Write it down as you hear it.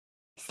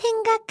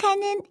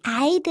생각하는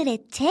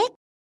아이들의 책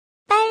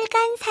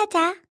빨간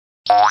사자.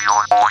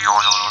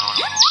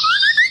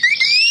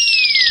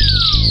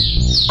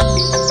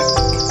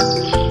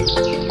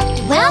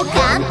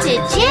 Welcome to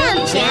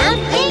JAMJAM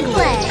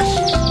English.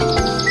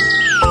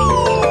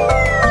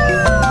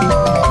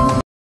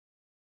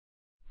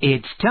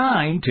 It's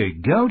time to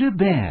go to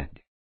bed.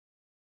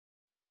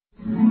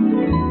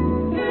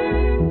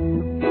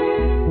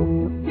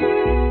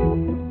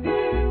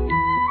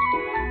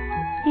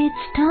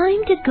 It's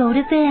time to go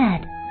to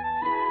bed.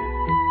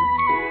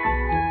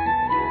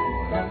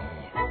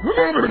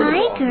 A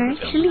tiger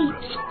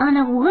sleeps on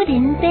a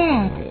wooden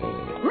bed.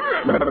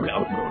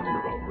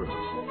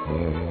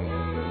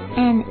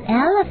 An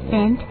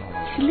elephant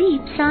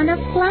sleeps on a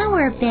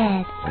flower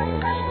bed.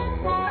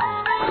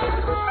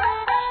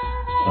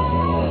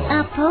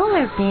 A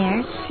polar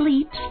bear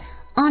sleeps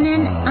on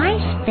an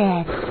ice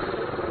bed.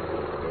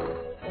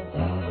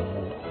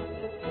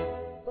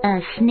 A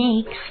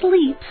snake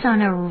sleeps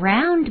on a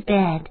round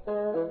bed.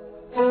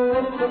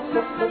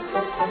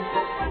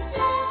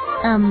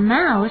 A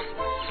mouse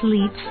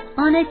sleeps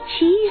on a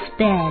cheese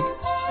bed.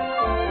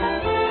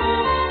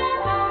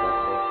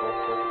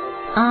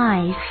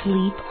 I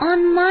sleep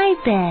on my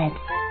bed.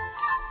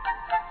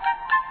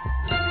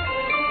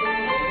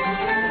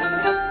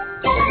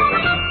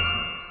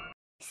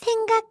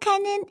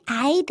 생각하는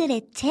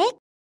아이들의 책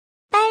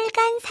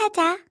빨간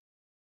사자.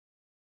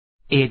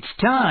 It's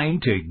time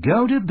to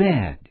go to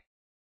bed.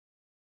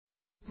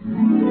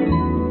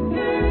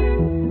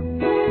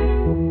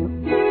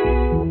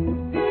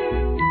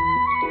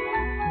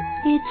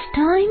 It's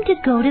time to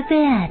go to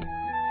bed.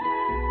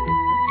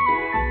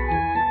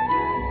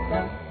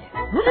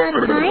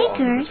 A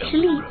tiger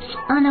sleeps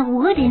on a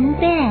wooden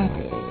bed.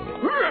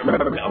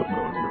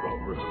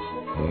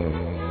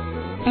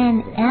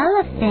 An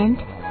elephant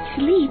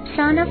sleeps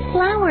on a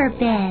flower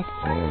bed.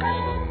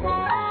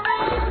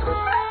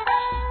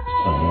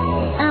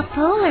 A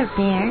polar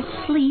bear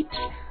sleeps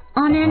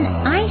on an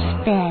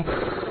ice bed.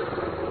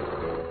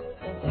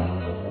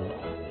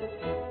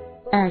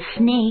 A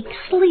snake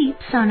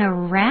sleeps on a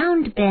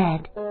round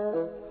bed.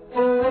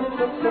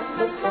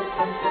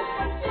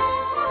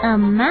 A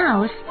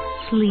mouse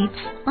sleeps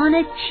on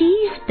a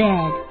cheese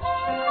bed.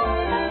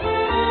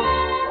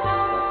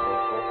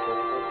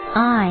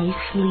 I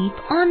sleep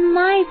on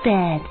my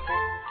bed.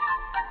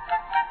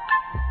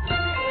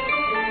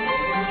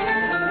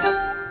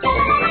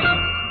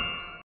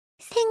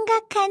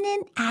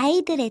 생각하는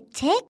아이들의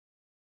책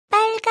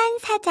빨간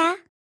사자.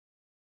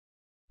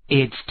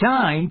 It's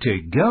time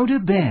to go to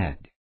bed.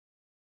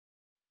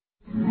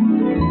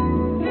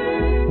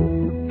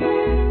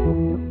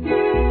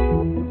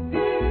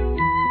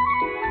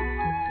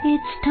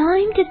 It's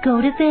time to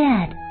go to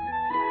bed.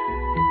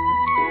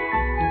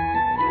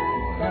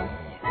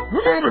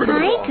 A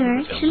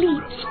tiger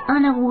sleeps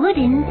on a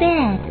wooden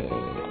bed.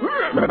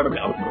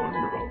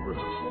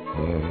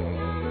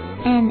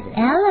 An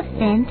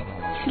elephant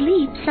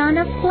sleeps on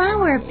a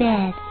flower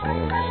bed.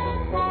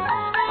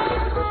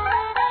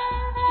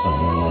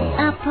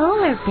 A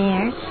polar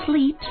bear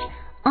sleeps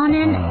on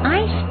an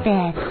ice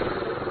bed.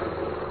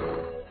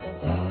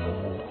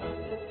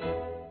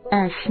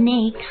 A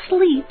snake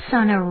sleeps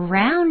on a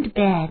round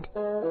bed.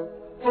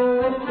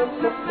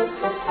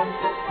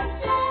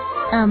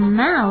 A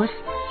mouse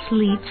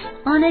sleeps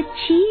on a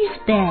cheese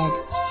bed.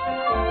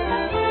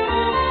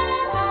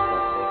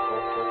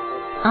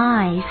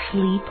 I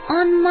sleep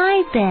on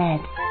my bed.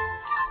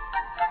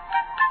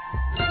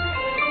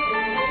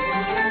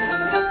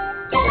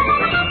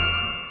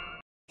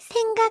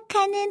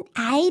 생각하는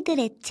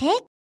아이들의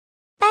책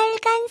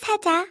빨간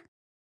사자.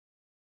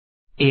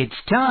 It's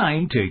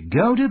time to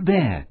go to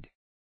bed.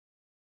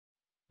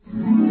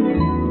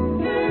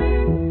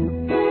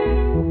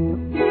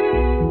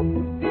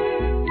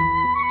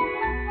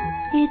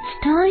 It's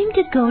time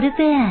to go to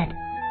bed.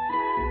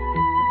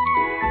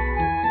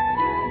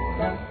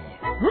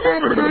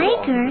 A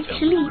tiger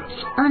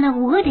sleeps on a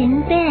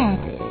wooden bed.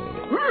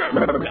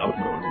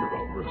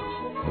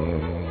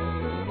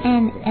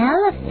 An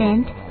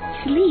elephant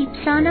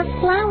sleeps on a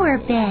flower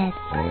bed.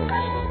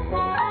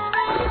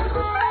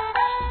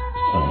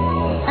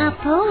 A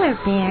polar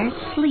bear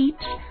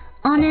sleeps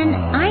on an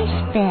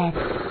ice bed.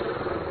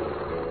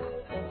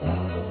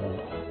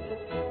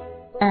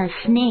 A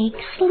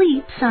snake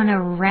sleeps on a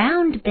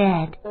round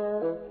bed.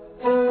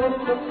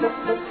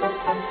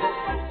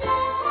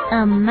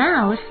 A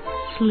mouse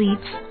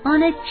sleeps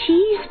on a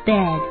cheese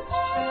bed.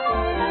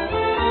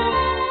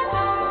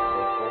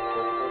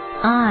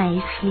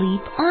 I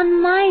sleep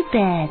on my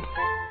bed.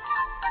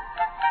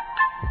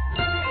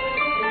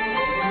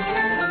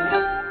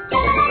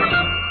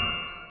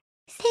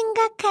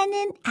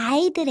 생각하는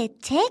아이들의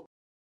책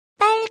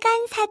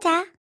빨간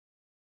사자.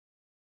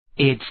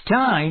 It's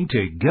time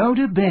to go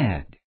to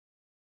bed.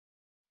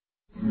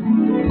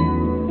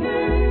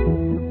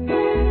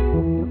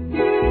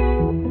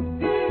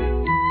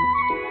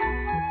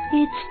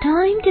 It's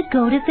time to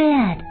go to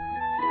bed.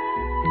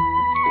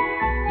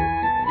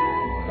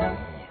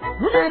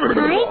 A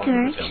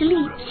tiger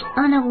sleeps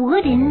on a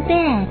wooden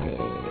bed.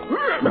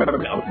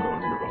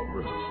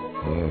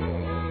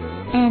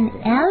 An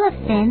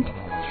elephant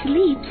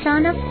sleeps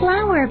on a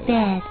flower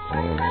bed.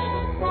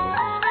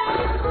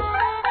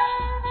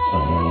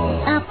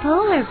 A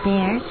polar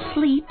bear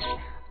sleeps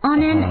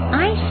on an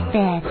ice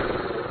bed.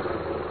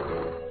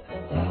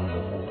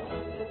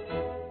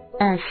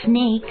 A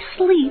snake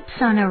sleeps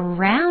on a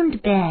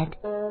round bed.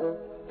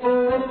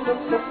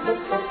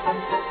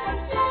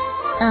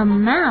 A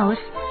mouse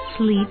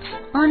sleeps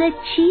on a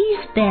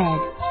cheese bed.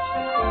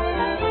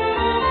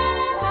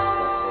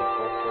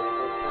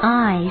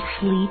 I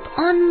sleep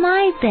on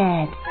my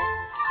bed.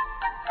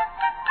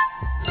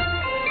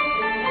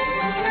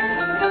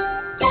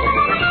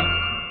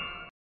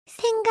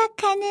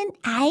 생각하는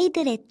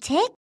아이들의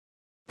책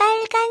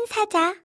빨간 사자